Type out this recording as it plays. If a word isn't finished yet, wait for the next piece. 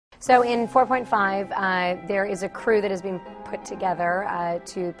So in 4.5, there is a crew that has been put together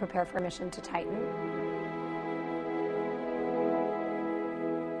to prepare for a mission to Titan.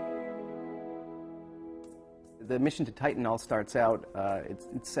 The mission to Titan all starts out,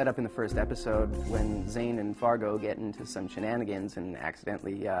 it's set up in the first episode when Zane and Fargo get into some shenanigans and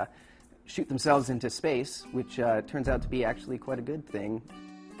accidentally shoot themselves into space, which turns out to be actually quite a good thing.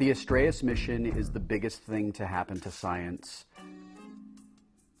 The Astraeus mission is the biggest thing to happen to science,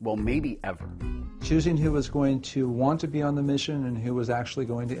 well, maybe ever. Choosing who was going to want to be on the mission and who was actually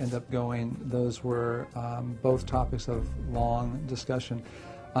going to end up going, those were both topics of long discussion.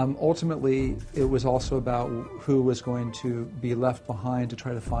 Ultimately, it was also about who was going to be left behind to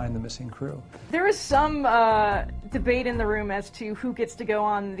try to find the missing crew. There is some debate in the room as to who gets to go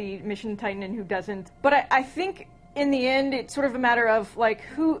on the mission Titan and who doesn't. But I think in the end, it's sort of a matter of like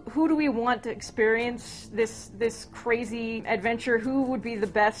who do we want to experience this crazy adventure? Who would be the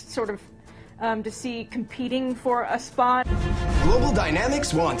best sort of to see competing for a spot? Global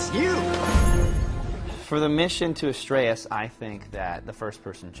Dynamics wants you. For the mission to Astraeus, I think that the first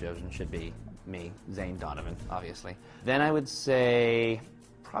person chosen should be me, Zane Donovan, obviously. Then I would say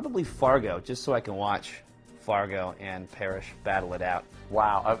probably Fargo, just so I can watch Fargo and Parrish battle it out.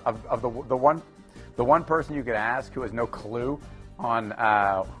 Wow, of the one person you could ask who has no clue on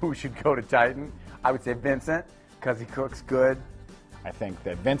who should go to Titan, I would say Vincent, because he cooks good. I think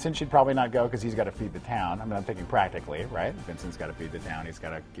that Vincent should probably not go because he's got to feed the town. I mean, I'm thinking practically, right? Vincent's got to feed the town. He's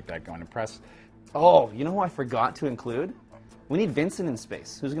got to keep that going and press. Oh, you know who I forgot to include? We need Vincent in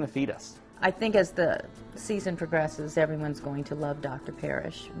space. Who's going to feed us? I think as the season progresses, everyone's going to love Dr.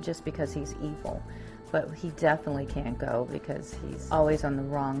 Parrish just because he's evil. But he definitely can't go because he's always on the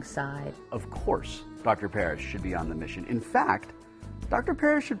wrong side. Of course, Dr. Parrish should be on the mission. In fact, Dr.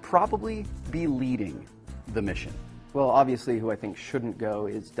 Parrish should probably be leading the mission. Well, obviously, who I think shouldn't go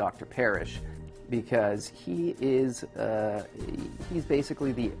is Dr. Parrish, because he is he's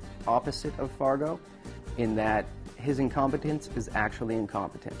basically the opposite of Fargo in that his incompetence is actually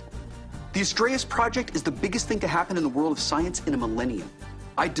incompetent. The Astraeus project is the biggest thing to happen in the world of science in a millennium.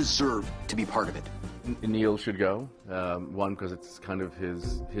 I deserve to be part of it. Neil should go. One, because it's kind of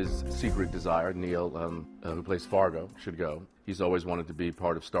his secret desire. Neil, who plays Fargo, should go. He's always wanted to be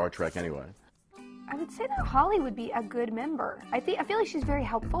part of Star Trek anyway. I would say that Holly would be a good member. I feel like she's very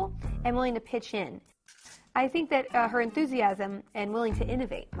helpful and willing to pitch in. I think that her enthusiasm and willing to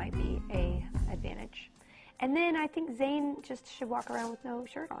innovate might be an advantage. And then I think Zane just should walk around with no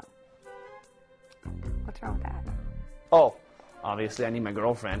shirt on. What's wrong with that? Oh, obviously I need my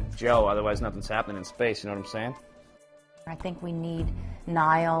girlfriend, Joe, otherwise nothing's happening in space, you know what I'm saying? I think we need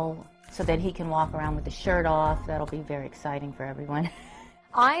Niall so that he can walk around with the shirt off. That'll be very exciting for everyone.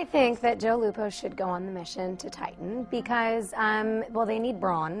 I think that Joe Lupo should go on the mission to Titan because, well, they need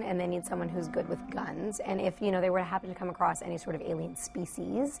brawn and they need someone who's good with guns. And if, they were to happen to come across any sort of alien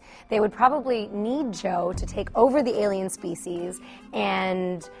species, they would probably need Joe to take over the alien species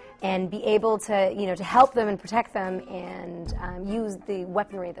and be able to, to help them and protect them and use the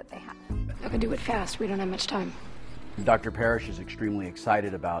weaponry that they have. I can do it fast. We don't have much time. Dr. Parrish is extremely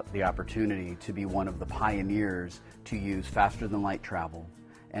excited about the opportunity to be one of the pioneers to use faster-than-light travel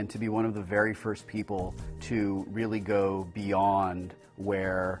and to be one of the very first people to really go beyond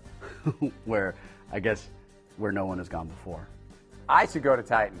where no one has gone before. I should go to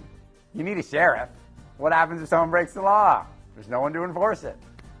Titan. You need a sheriff. What happens if someone breaks the law? There's no one to enforce it.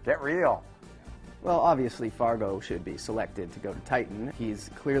 Get real. Well, obviously Fargo should be selected to go to Titan. He's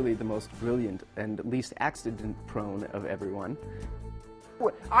clearly the most brilliant and least accident-prone of everyone.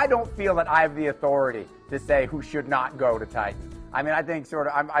 I don't feel that I have the authority to say who should not go to Titan. I mean, I think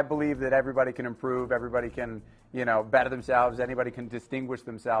I believe that everybody can improve, everybody can, better themselves, anybody can distinguish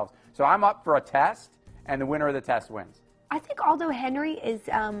themselves. So I'm up for a test, and the winner of the test wins. I think Aldo Henry is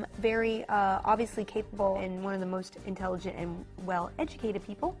very obviously capable and one of the most intelligent and well-educated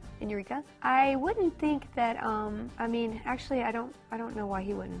people in Eureka. I wouldn't think that, actually, I don't know why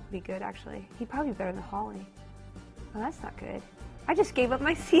he wouldn't be good, actually. He'd probably be better than Holly. Well, that's not good. I just gave up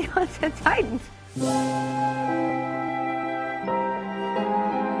my seat on Titan.